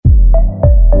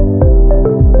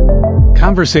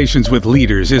Conversations with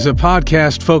Leaders is a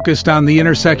podcast focused on the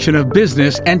intersection of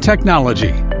business and technology.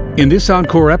 In this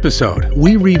Encore episode,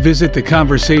 we revisit the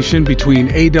conversation between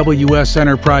AWS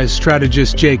Enterprise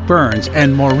Strategist Jake Burns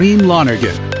and Maureen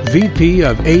Lonergan, VP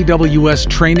of AWS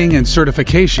Training and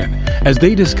Certification, as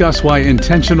they discuss why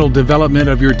intentional development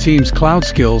of your team's cloud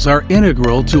skills are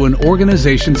integral to an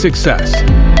organization's success.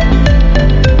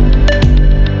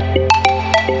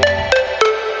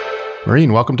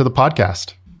 Maureen, welcome to the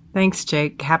podcast. Thanks,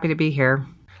 Jake. Happy to be here.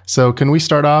 So can we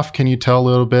start off? Can you tell a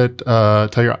little bit, tell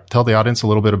the audience a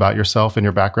little bit about yourself and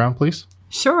your background, please?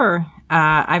 Sure.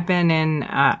 I've been in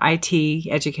IT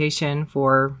education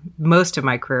for most of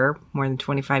my career, more than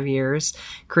 25 years,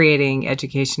 creating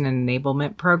education and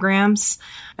enablement programs.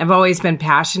 I've always been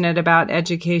passionate about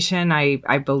education.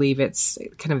 I believe it's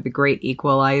kind of the great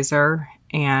equalizer.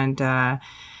 And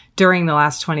during the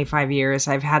last 25 years,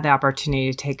 I've had the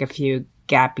opportunity to take a few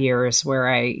gap years where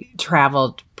I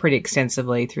traveled pretty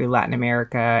extensively through Latin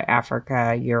America,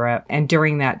 Africa, Europe. And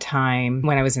during that time,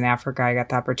 when I was in Africa, I got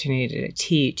the opportunity to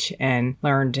teach and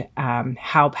learned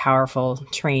how powerful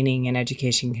training and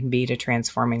education can be to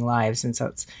transforming lives. And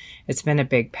so it's been a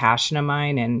big passion of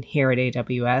mine. And here at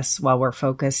AWS, while we're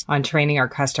focused on training our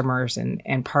customers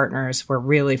and partners, we're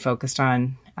really focused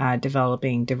on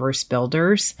developing diverse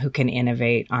builders who can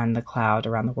innovate on the cloud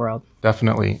around the world.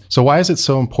 Definitely. So why is it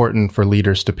so important for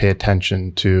leaders to pay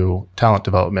attention to talent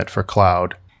development for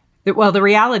cloud? Well, the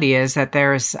reality is that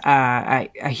there's a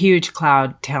huge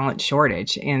cloud talent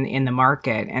shortage in the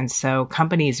market. And so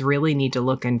companies really need to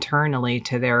look internally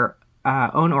to their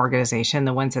own organization,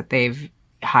 the ones that they've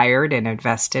hired and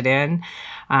invested in.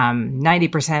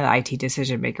 90% of the IT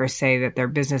decision makers say that their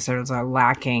businesses are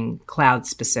lacking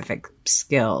cloud-specific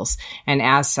skills. And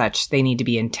as such, they need to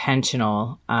be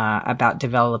intentional about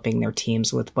developing their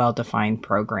teams with well-defined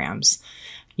programs.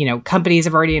 You know, companies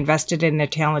have already invested in their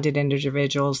talented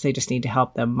individuals. They just need to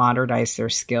help them modernize their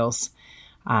skills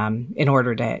in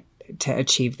order to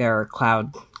achieve their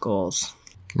cloud goals.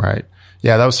 Right.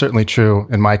 Yeah, that was certainly true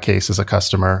in my case as a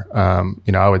customer.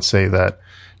 I would say that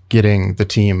getting the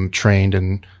team trained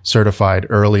and certified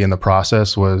early in the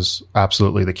process was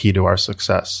absolutely the key to our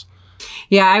success.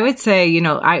 Yeah, I would say,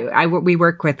 we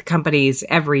work with companies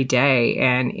every day,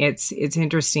 and it's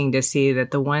interesting to see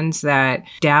that the ones that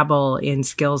dabble in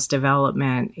skills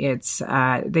development,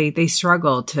 they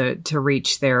struggle to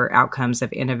reach their outcomes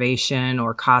of innovation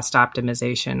or cost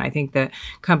optimization. I think that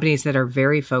companies that are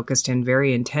very focused and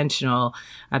very intentional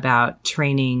about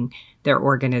training their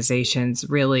organizations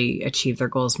really achieve their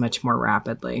goals much more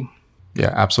rapidly.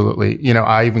 Yeah, absolutely.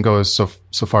 I even go so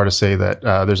far to say that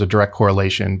there's a direct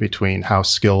correlation between how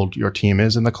skilled your team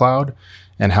is in the cloud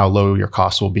and how low your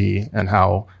costs will be and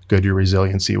how good your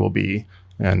resiliency will be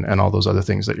and all those other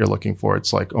things that you're looking for.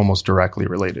 It's like almost directly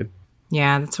related.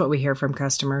 Yeah, that's what we hear from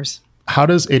customers. How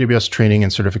does AWS training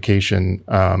and certification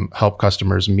help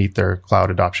customers meet their cloud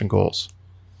adoption goals?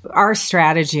 Our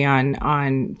strategy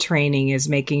on training is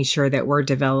making sure that we're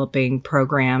developing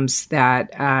programs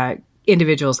that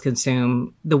individuals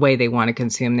consume the way they want to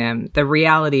consume them. The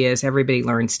reality is everybody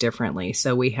learns differently.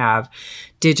 So we have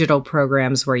digital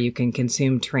programs where you can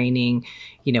consume training,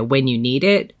 when you need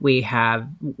it. We have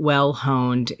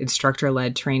well-honed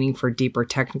instructor-led training for deeper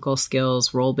technical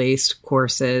skills, role-based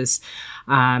courses.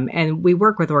 And we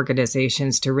work with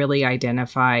organizations to really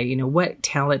identify, what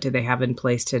talent do they have in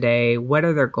place today? What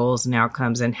are their goals and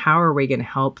outcomes? And how are we going to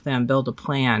help them build a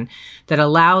plan that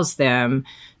allows them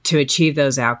to achieve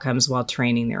those outcomes while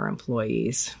training their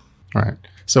employees? All right.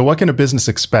 So what can a business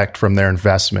expect from their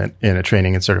investment in a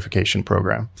training and certification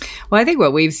program? Well, I think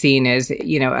what we've seen is,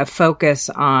 a focus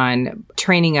on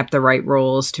training up the right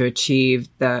roles to achieve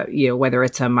whether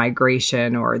it's a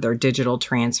migration or their digital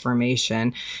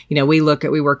transformation. We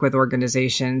work with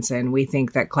organizations and we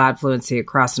think that cloud fluency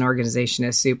across an organization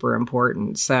is super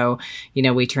important. So,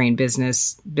 we train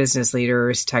business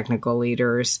leaders, technical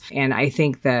leaders, and I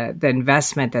think the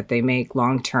investment that they make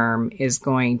long-term is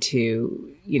going to,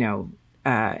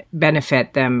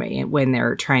 benefit them when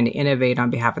they're trying to innovate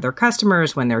on behalf of their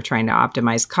customers, when they're trying to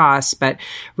optimize costs. But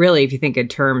really, if you think in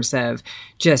terms of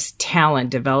just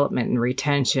talent development and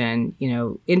retention,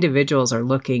 individuals are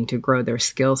looking to grow their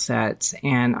skill sets.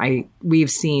 And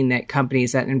we've seen that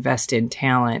companies that invest in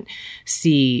talent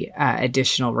see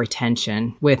additional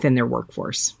retention within their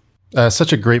workforce.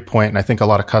 Such a great point. And I think a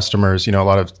lot of customers, a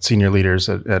lot of senior leaders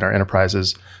at our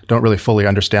enterprises don't really fully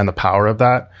understand the power of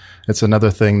that. It's another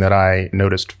thing that I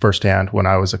noticed firsthand when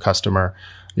I was a customer.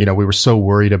 We were so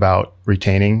worried about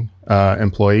retaining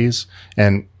employees,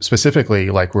 and specifically,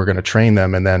 like, we're going to train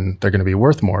them and then they're going to be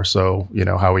worth more. So,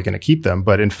 how are we going to keep them?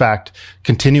 But in fact,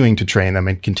 continuing to train them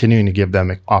and continuing to give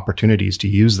them opportunities to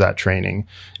use that training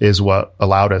is what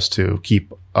allowed us to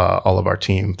keep all of our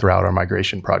team throughout our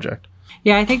migration project.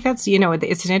 Yeah, I think that's,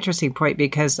 it's an interesting point,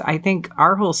 because I think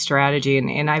our whole strategy,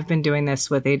 and I've been doing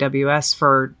this with AWS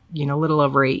for, a little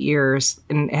over 8 years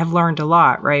and have learned a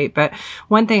lot, right? But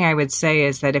one thing I would say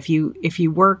is that if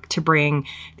you work to bring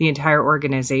the entire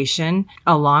organization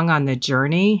along on the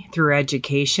journey through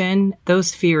education,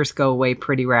 those fears go away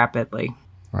pretty rapidly.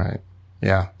 Right.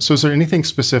 Yeah. So is there anything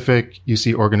specific you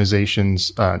see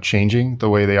organizations changing the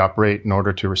way they operate in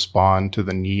order to respond to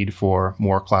the need for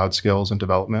more cloud skills and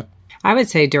development? I would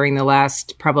say during the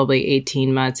last probably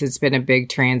 18 months, it's been a big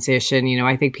transition.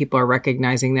 I think people are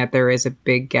recognizing that there is a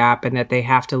big gap and that they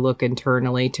have to look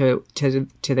internally to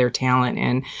their talent.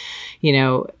 And,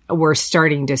 we're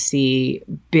starting to see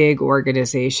big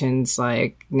organizations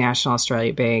like National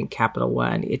Australia Bank, Capital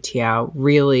One, Itiao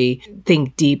really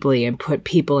think deeply and put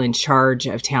people in charge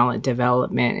of talent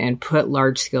development and put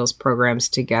large skills programs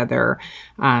together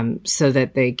so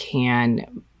that they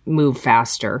can move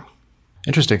faster.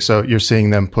 Interesting. So you're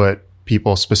seeing them put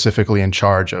people specifically in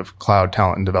charge of cloud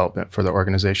talent and development for the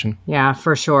organization? Yeah,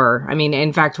 for sure. I mean,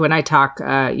 in fact, when I talk,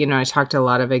 I talk to a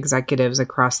lot of executives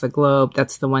across the globe.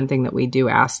 That's the one thing that we do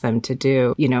ask them to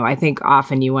do. I think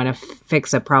often you want to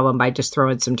fix a problem by just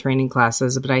throwing some training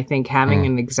classes, but I think having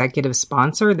an executive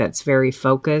sponsor that's very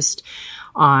focused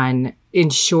on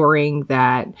ensuring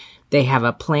that they have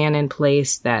a plan in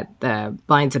place, that the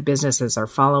lines of businesses are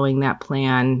following that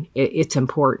plan. It's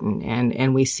important.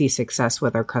 And we see success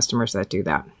with our customers that do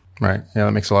that. Right. Yeah,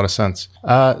 that makes a lot of sense.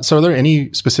 So are there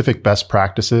any specific best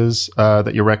practices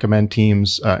that you recommend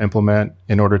teams implement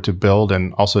in order to build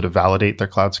and also to validate their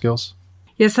cloud skills?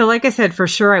 Yeah, so like I said, for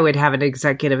sure, I would have an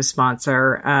executive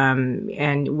sponsor.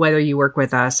 And whether you work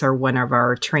with us or one of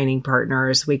our training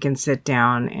partners, we can sit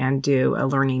down and do a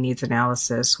learning needs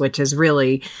analysis, which is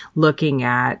really looking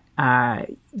at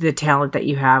the talent that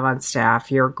you have on staff,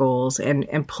 your goals,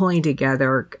 and pulling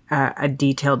together a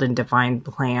detailed and defined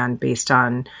plan based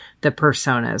on the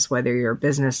personas, whether you're a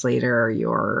business leader, or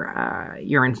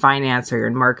you're in finance, or you're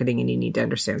in marketing and you need to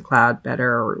understand cloud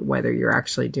better, or whether you're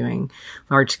actually doing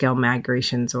large-scale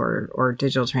migrations or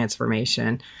digital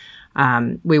transformation.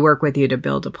 We work with you to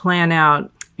build a plan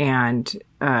out and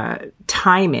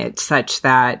time it such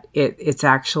that it's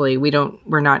actually,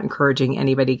 we're not encouraging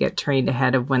anybody to get trained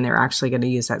ahead of when they're actually going to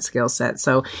use that skill set.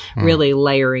 So really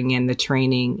layering in the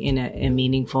training in a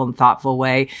meaningful and thoughtful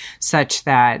way such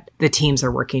that the teams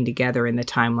are working together in the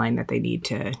timeline that they need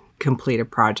to complete a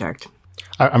project.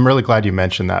 I'm really glad you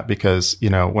mentioned that, because,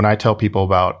 when I tell people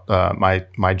about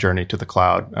my journey to the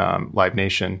cloud, Live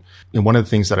Nation, and one of the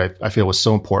things that I feel was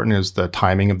so important is the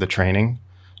timing of the training.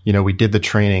 We did the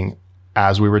training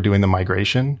as we were doing the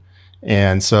migration.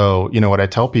 And so, what I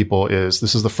tell people is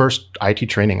this is the first IT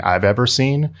training I've ever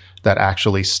seen that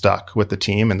actually stuck with the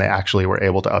team and they actually were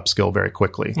able to upskill very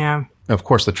quickly. Yeah. Of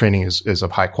course, the training is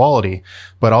of high quality,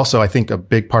 but also I think a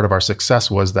big part of our success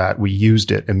was that we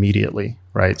used it immediately,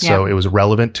 right? Yeah. So it was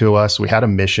relevant to us. We had a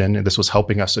mission, and this was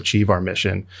helping us achieve our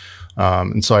mission.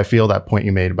 And so I feel that point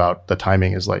you made about the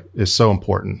timing is so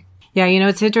important. Yeah,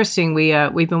 it's interesting.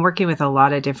 We've been working with a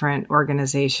lot of different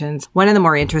organizations. One of the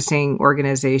more interesting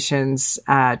organizations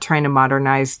trying to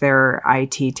modernize their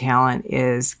IT talent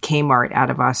is Kmart out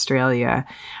of Australia.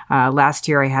 Last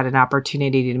year, I had an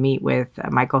opportunity to meet with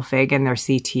Michael Fagan, their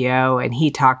CTO, and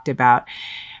he talked about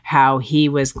how he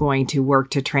was going to work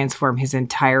to transform his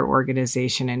entire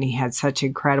organization. And he had such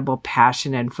incredible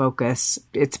passion and focus.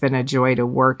 It's been a joy to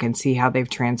work and see how they've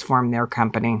transformed their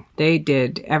company. They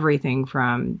did everything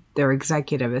from their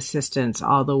executive assistants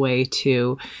all the way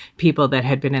to people that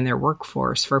had been in their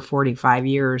workforce for 45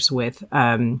 years with,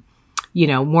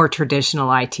 more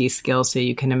traditional IT skills. So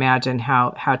you can imagine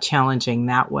how challenging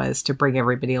that was to bring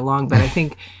everybody along. But I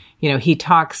think he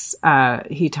talks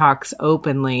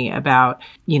openly about,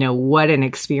 what an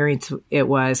experience it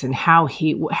was and how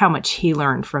much he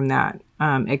learned from that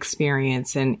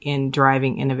experience and in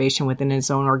driving innovation within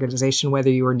his own organization, whether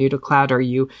you were new to cloud or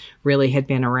you really had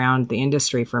been around the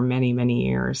industry for many, many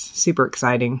years. Super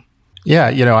exciting. Yeah.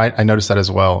 I noticed that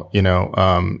as well.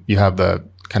 You have the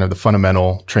kind of the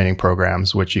fundamental training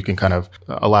programs, which you can kind of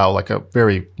allow like a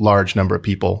very large number of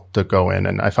people to go in.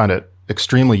 And I found it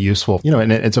extremely useful,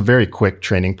 and it's a very quick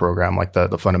training program, like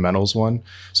the fundamentals one.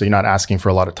 So you're not asking for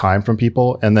a lot of time from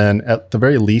people. And then at the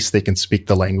very least, they can speak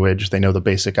the language. They know the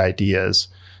basic ideas.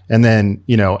 And then,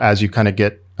 as you kind of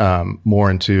get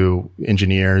more into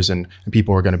engineers and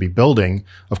people who are going to be building,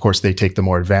 of course, they take the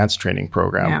more advanced training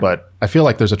program. Yeah. But I feel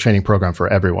like there's a training program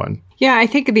for everyone. Yeah, I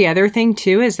think the other thing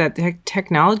too is that the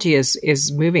technology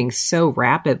is moving so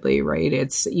rapidly, right?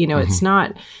 It's, it's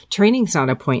not, training's not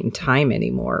a point in time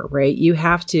anymore, right?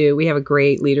 we have a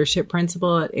great leadership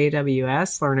principle at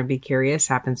AWS, Learn and Be Curious,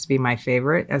 happens to be my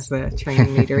favorite as the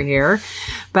training leader here.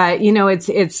 But,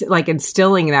 it's like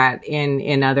instilling that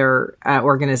in other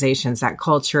organizations, that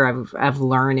culture of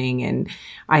learning. And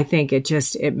I think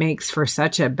it makes for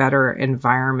such a better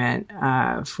environment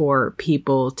for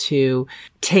people to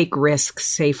take risks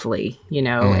safely,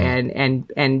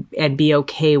 and be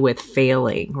okay with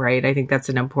failing, right? I think that's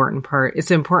an important part.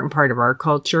 It's an important part of our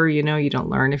culture. You don't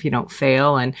learn if you don't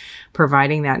fail, and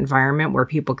providing that environment where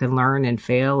people can learn and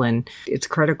fail, and it's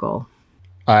critical.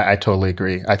 I totally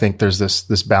agree. I think there's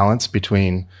this balance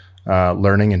between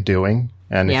learning and doing.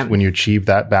 And when you achieve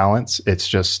that balance, it's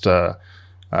just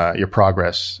your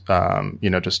progress,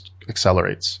 just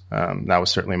accelerates. That was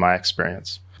certainly my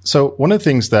experience. So one of the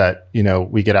things that,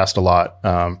 we get asked a lot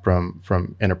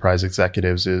from enterprise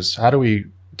executives is, how do we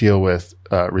deal with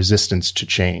resistance to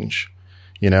change?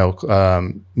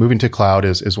 Moving to cloud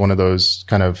is one of those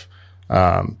kind of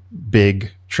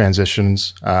big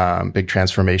transitions, big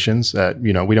transformations that,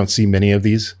 we don't see many of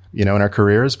these, in our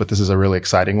careers, but this is a really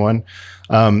exciting one.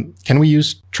 Can we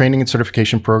use training and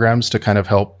certification programs to kind of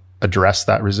help address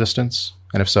that resistance?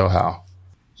 And if so, how?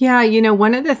 Yeah,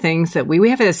 one of the things that we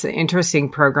have this interesting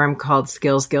program called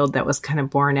Skills Guild that was kind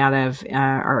of born out of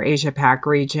our Asia Pac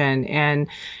region. And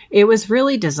it was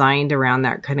really designed around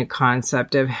that kind of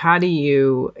concept of, how do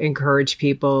you encourage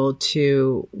people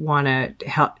to want to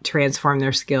help transform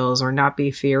their skills or not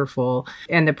be fearful.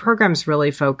 And the program's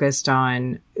really focused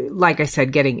on, like I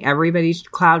said, getting everybody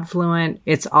cloud fluent.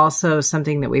 It's also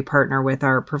something that we partner with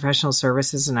our professional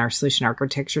services and our solution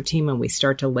architecture team, and we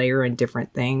start to layer in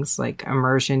different things like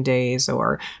immersion days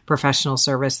or professional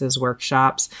services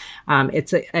workshops.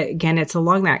 It's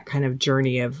along that kind of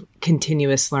journey of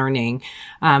continuous learning.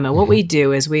 And what we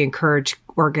do is we encourage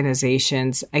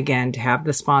organizations, again, to have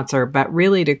the sponsor, but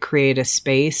really to create a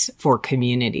space for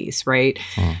communities, right?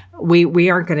 We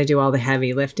aren't going to do all the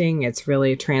heavy lifting. It's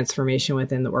really a transformation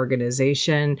within the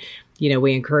organization.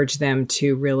 We encourage them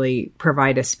to really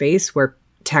provide a space where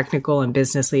technical and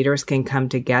business leaders can come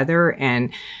together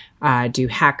and do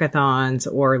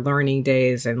hackathons or learning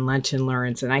days and lunch and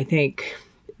learns. And I think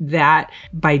that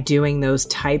by doing those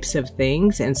types of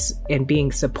things and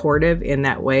being supportive in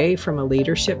that way from a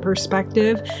leadership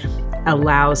perspective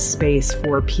allows space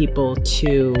for people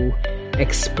to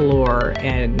explore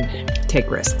and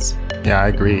take risks. Yeah, I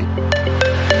agree.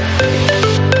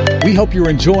 We hope you're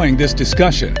enjoying this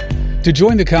discussion. To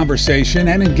join the conversation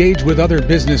and engage with other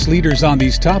business leaders on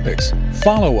these topics,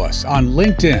 follow us on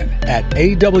LinkedIn at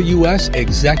AWS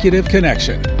Executive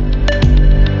Connection.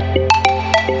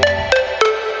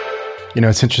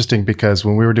 It's interesting because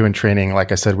when we were doing training,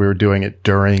 like I said, we were doing it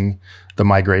during the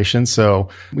migration. So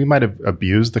we might have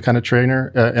abused the kind of trainer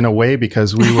in a way,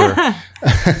 because we were,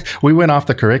 we went off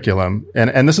the curriculum.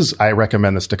 And I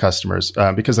recommend this to customers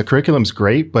because the curriculum's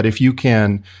great, but if you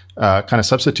can kind of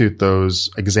substitute those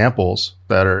examples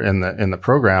that are in the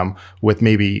program with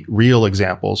maybe real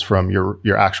examples from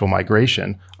your actual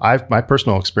migration, my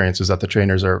personal experience is that the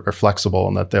trainers are flexible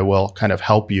and that they will kind of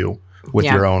help you with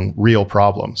your own real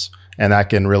problems. And that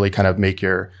can really kind of make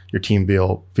your team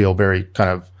feel very kind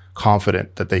of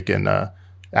confident that they can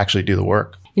actually do the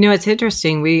work. It's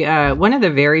interesting. We one of the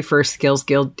very first Skills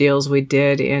Guild deals we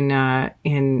did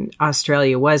in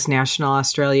Australia was National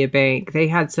Australia Bank. They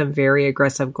had some very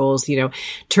aggressive goals,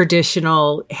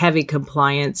 traditional heavy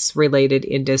compliance related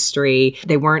industry.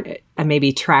 They weren't maybe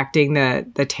attracting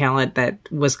the talent that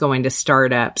was going to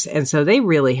startups. And so they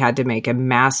really had to make a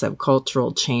massive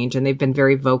cultural change, and they've been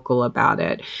very vocal about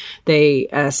it. They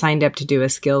signed up to do a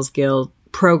Skills Guild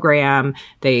program.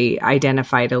 They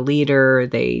identified a leader.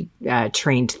 They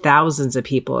trained thousands of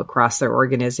people across their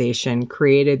organization,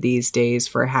 created these days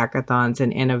for hackathons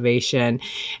and innovation,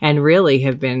 and really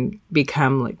have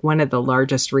become like one of the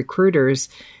largest recruiters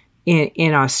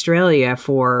in Australia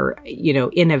for,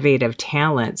 innovative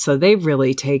talent. So they've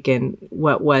really taken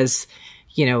what was,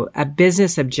 a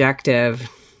business objective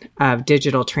of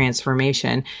digital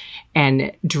transformation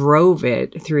and drove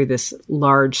it through this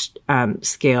large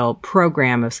scale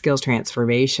program of skills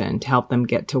transformation to help them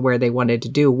get to where they wanted to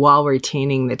do while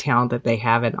retaining the talent that they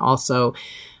have, and also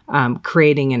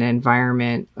creating an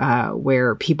environment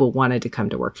where people wanted to come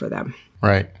to work for them.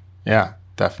 Right. Yeah,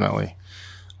 definitely.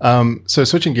 So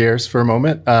switching gears for a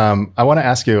moment, I want to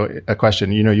ask you a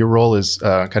question. Your role is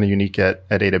kind of unique at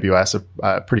AWS,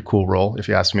 a pretty cool role, if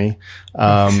you ask me.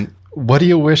 What do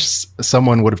you wish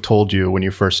someone would have told you when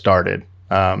you first started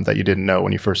that you didn't know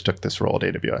when you first took this role at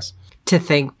AWS? To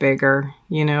think bigger.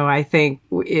 I think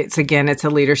it's a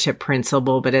leadership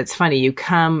principle, but it's funny. You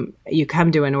come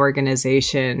to an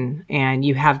organization and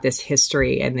you have this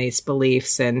history and these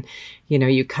beliefs, and,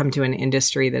 you come to an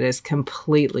industry that is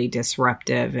completely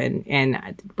disruptive,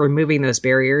 and removing those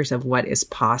barriers of what is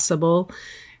possible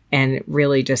and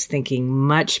really just thinking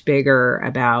much bigger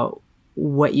about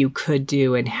what you could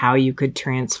do and how you could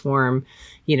transform,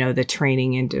 the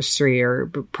training industry or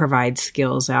provide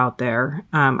skills out there.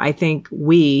 I think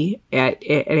we at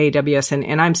AWS,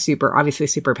 and I'm obviously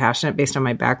super passionate based on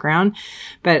my background,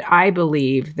 but I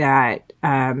believe that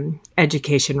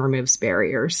education removes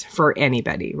barriers for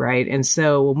anybody, right? And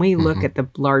so when we look at the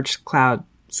large cloud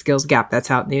skills gap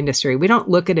that's out in the industry, we don't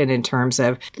look at it in terms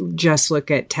of just look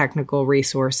at technical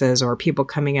resources or people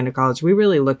coming into college. We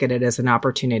really look at it as an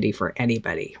opportunity for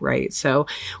anybody, right? So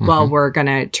while we're going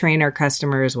to train our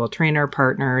customers, we'll train our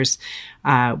partners.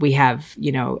 We have,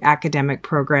 academic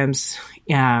programs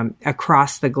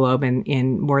across the globe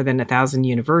in more than 1,000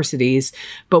 universities,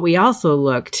 but we also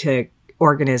look to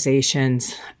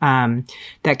organizations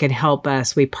that can help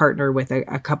us. We partner with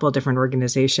a couple of different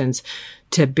organizations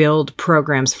to build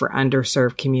programs for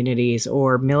underserved communities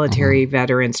or military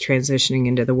veterans transitioning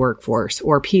into the workforce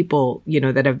or people,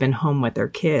 that have been home with their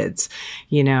kids.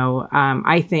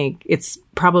 I think it's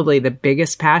probably the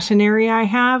biggest passion area I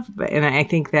have. And I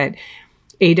think that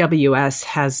AWS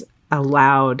has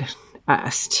allowed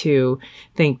us to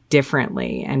think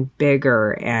differently and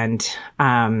bigger, and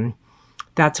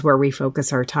that's where we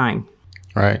focus our time.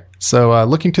 Right. So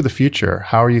looking to the future,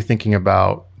 how are you thinking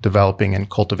about developing and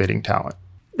cultivating talent?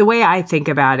 The way I think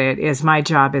about it is my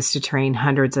job is to train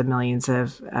hundreds of millions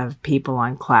of people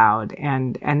on cloud.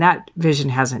 And that vision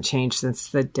hasn't changed since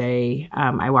the day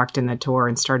I walked in the door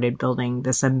and started building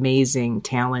this amazing,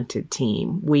 talented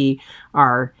team. We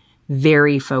are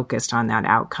very focused on that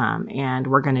outcome, and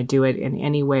we're going to do it in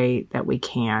any way that we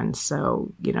can.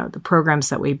 So, the programs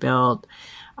that we build,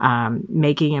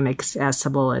 making them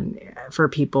accessible and for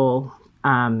people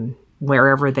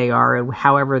wherever they are and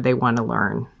however they want to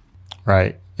learn.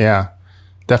 Right. Yeah,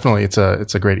 definitely. It's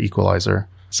a great equalizer.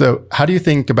 So how do you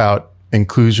think about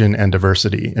inclusion and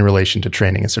diversity in relation to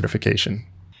training and certification?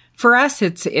 For us,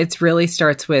 it's really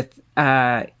starts with,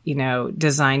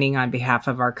 designing on behalf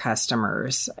of our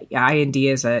customers. I&D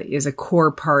is a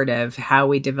core part of how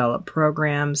we develop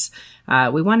programs.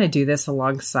 We want to do this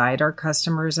alongside our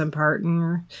customers and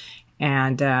partners.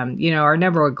 And, our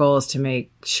number one goal is to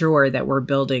make sure that we're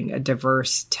building a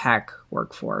diverse tech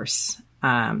workforce.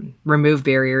 Remove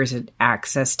barriers and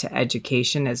access to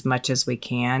education as much as we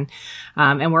can.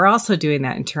 And we're also doing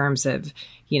that in terms of,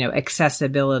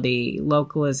 accessibility,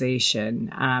 localization,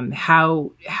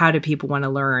 how do people want to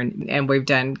learn? And we've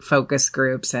done focus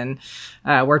groups, and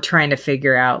we're trying to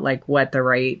figure out what the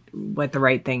right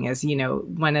thing is.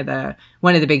 One of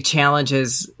the big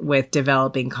challenges with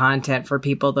developing content for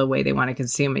people the way they want to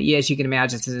consume it. Yes, you can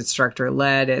imagine it's instructor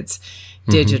led, it's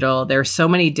digital. There's so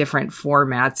many different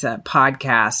formats,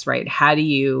 podcasts, right? How do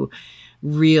you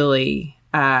really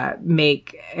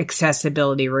make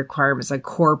accessibility requirements a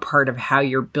core part of how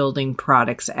you're building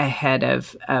products ahead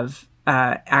of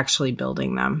actually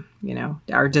building them?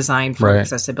 Our design for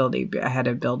accessibility ahead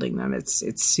of building them. It's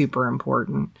super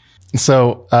important.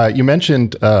 So you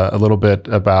mentioned a little bit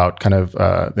about kind of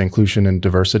the inclusion and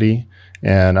diversity,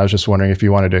 and I was just wondering if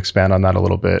you wanted to expand on that a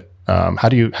little bit. How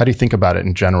do you think about it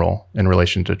in general in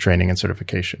relation to training and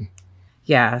certification?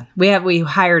 Yeah, we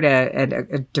hired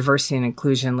a diversity and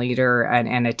inclusion leader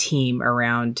and a team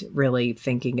around really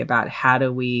thinking about how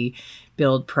do we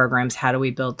build programs, how do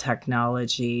we build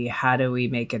technology, how do we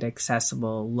make it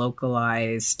accessible,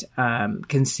 localized,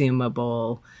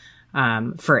 consumable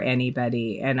for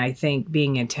anybody. And I think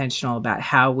being intentional about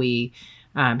how we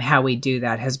do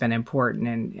that has been important.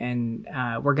 And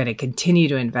we're going to continue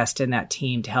to invest in that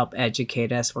team to help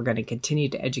educate us. We're going to continue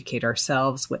to educate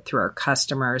ourselves through our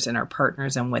customers and our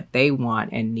partners and what they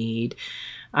want and need,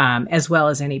 as well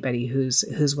as anybody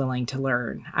who's willing to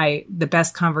learn. The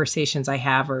best conversations I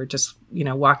have are just,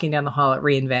 walking down the hall at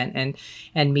reInvent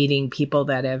and meeting people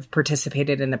that have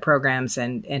participated in the programs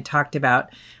and talked about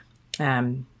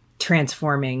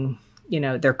transforming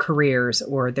their careers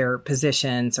or their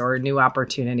positions or new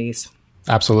opportunities.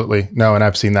 Absolutely. No, and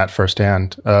I've seen that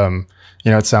firsthand.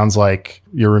 It sounds like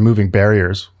you're removing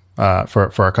barriers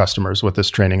for our customers with this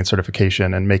training and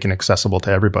certification and making it accessible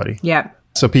to everybody. Yeah.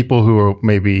 So people who are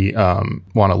maybe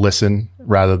want to listen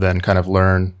rather than kind of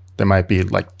learn, they might be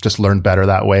like just learn better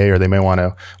that way, or they may want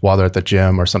to while they're at the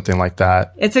gym or something like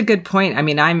that. It's a good point. I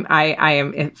mean, I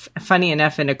am funny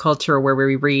enough in a culture where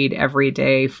we read every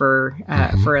day for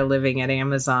a living at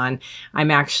Amazon. I'm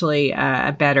actually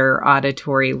a better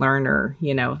auditory learner,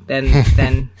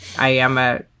 than I am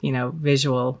a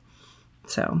visual.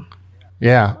 So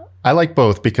yeah. I like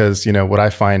both because, what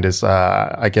I find is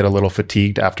I get a little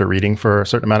fatigued after reading for a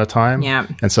certain amount of time. Yeah.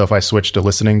 And so if I switch to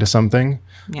listening to something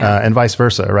and vice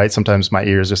versa, right? Sometimes my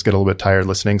ears just get a little bit tired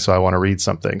listening, so I want to read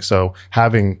something. So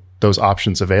having those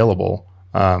options available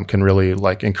can really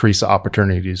like increase the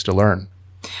opportunities to learn.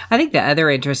 I think the other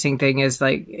interesting thing is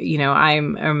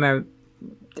I'm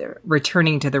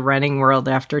returning to the running world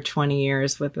after 20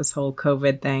 years with this whole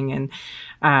COVID thing.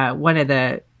 And one of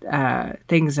the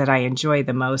things that I enjoy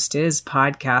the most is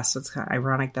podcasts. It's kind of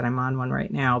ironic that I'm on one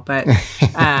right now, but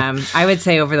I would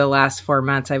say over the last 4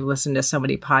 months, I've listened to so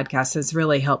many podcasts. It's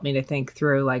really helped me to think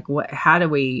through like how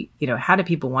do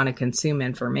people want to consume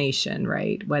information,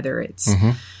 right? Whether it's,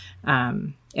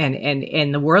 and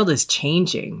the world is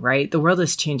changing, right? The world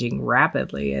is changing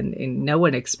rapidly, and no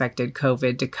one expected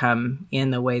COVID to come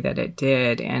in the way that it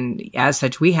did. And as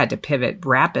such, we had to pivot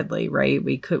rapidly, right?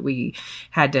 We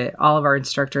had to, all of our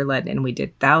instructor-led, and we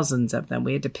did thousands of them.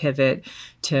 We had to pivot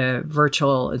to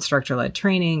virtual instructor-led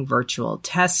training, virtual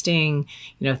testing.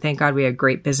 Thank God we had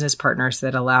great business partners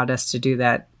that allowed us to do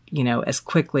that, as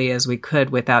quickly as we could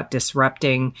without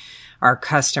disrupting our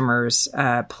customers'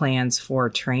 plans for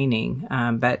training.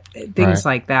 But things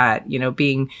like that,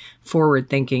 being forward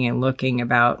thinking and looking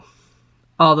about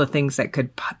all the things that could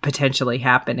potentially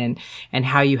happen and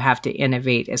how you have to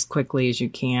innovate as quickly as you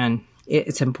can.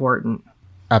 It's important.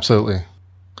 Absolutely.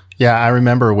 Yeah. I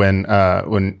remember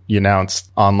when you announced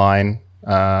online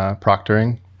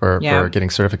proctoring for getting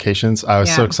certifications, I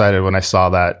was so excited when I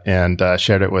saw that and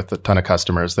shared it with a ton of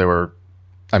customers. The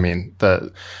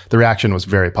reaction was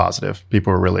very positive.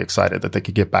 People were really excited that they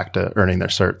could get back to earning their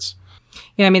certs.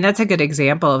 Yeah, that's a good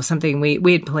example of something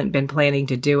we had been planning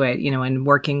to do it, and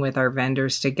working with our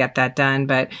vendors to get that done.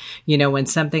 But, when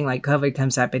something like COVID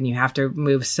comes up and you have to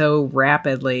move so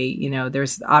rapidly,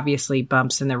 there's obviously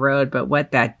bumps in the road. But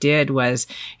what that did was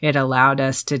it allowed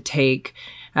us to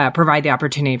provide the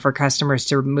opportunity for customers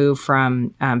to move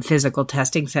from physical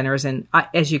testing centers. And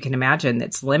as you can imagine,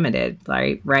 it's limited,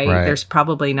 right? There's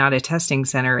probably not a testing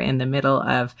center in the middle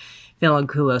of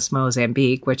Vilanculos,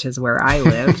 Mozambique, which is where I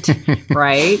lived,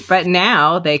 right? But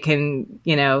now they can,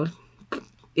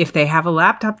 if they have a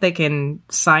laptop, they can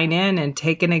sign in and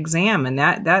take an exam. And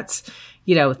that's,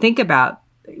 think about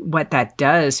what that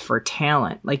does for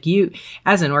talent. Like you,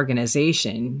 as an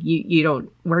organization, you don't,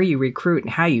 where you recruit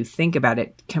and how you think about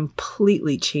it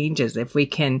completely changes. If we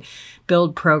can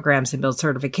build programs and build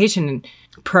certification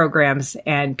programs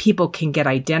and people can get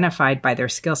identified by their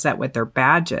skill set with their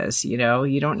badges, you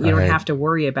don't have to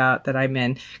worry about that I'm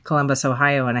in Columbus,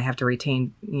 Ohio, and I have to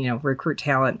recruit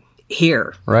talent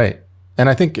here. Right. And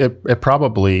I think it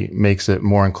probably makes it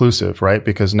more inclusive, right?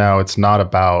 Because now it's not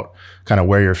about kind of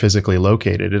where you're physically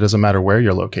located. It doesn't matter where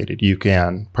you're located. You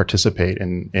can participate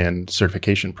in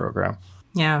certification program.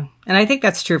 Yeah. And I think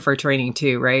that's true for training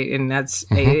too, right? And that's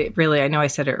it really, I know I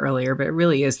said it earlier, but it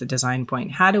really is the design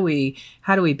point. How do we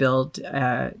build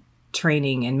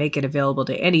training and make it available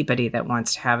to anybody that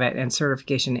wants to have it, and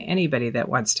certification to anybody that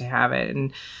wants to have it,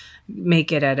 and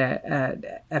make it at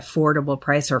a affordable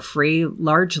price or free?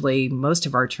 Largely, most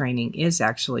of our training is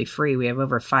actually free. We have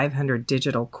over 500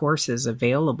 digital courses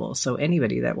available. So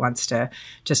anybody that wants to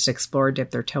just explore,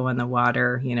 dip their toe in the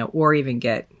water, or even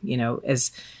get,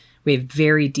 as we have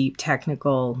very deep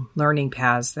technical learning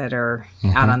paths that are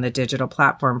out on the digital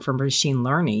platform for machine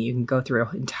learning. You can go through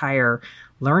an entire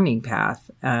learning path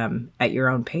at your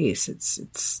own pace.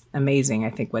 It's amazing, I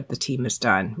think, what the team has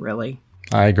done, really.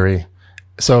 I agree.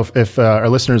 So if our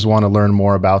listeners want to learn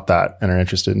more about that and are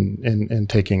interested in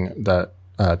taking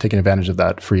advantage of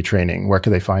that free training, where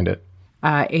can they find it?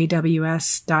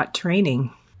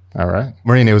 AWS.training. All right.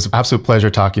 Maureen, it was an absolute pleasure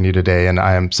talking to you today. And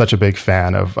I am such a big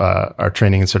fan of our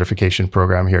training and certification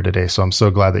program here today. So I'm so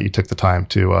glad that you took the time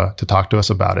to talk to us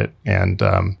about it. And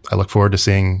I look forward to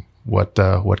seeing what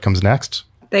comes next.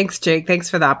 Thanks, Jake. Thanks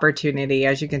for the opportunity.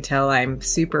 As you can tell, I'm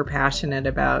super passionate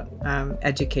about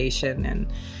education, and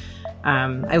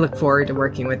I look forward to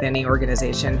working with any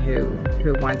organization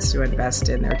who wants to invest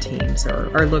in their teams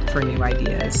or look for new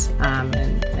ideas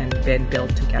and then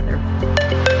build together.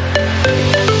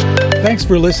 Thanks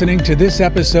for listening to this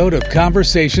episode of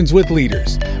Conversations with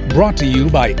Leaders brought to you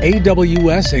by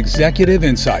AWS Executive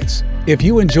Insights. If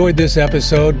you enjoyed this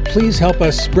episode, please help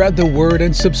us spread the word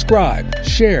and subscribe,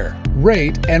 share,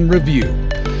 rate, and review.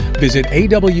 Visit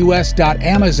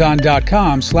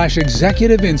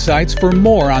aws.amazon.com/executive insights for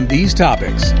more on these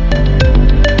topics.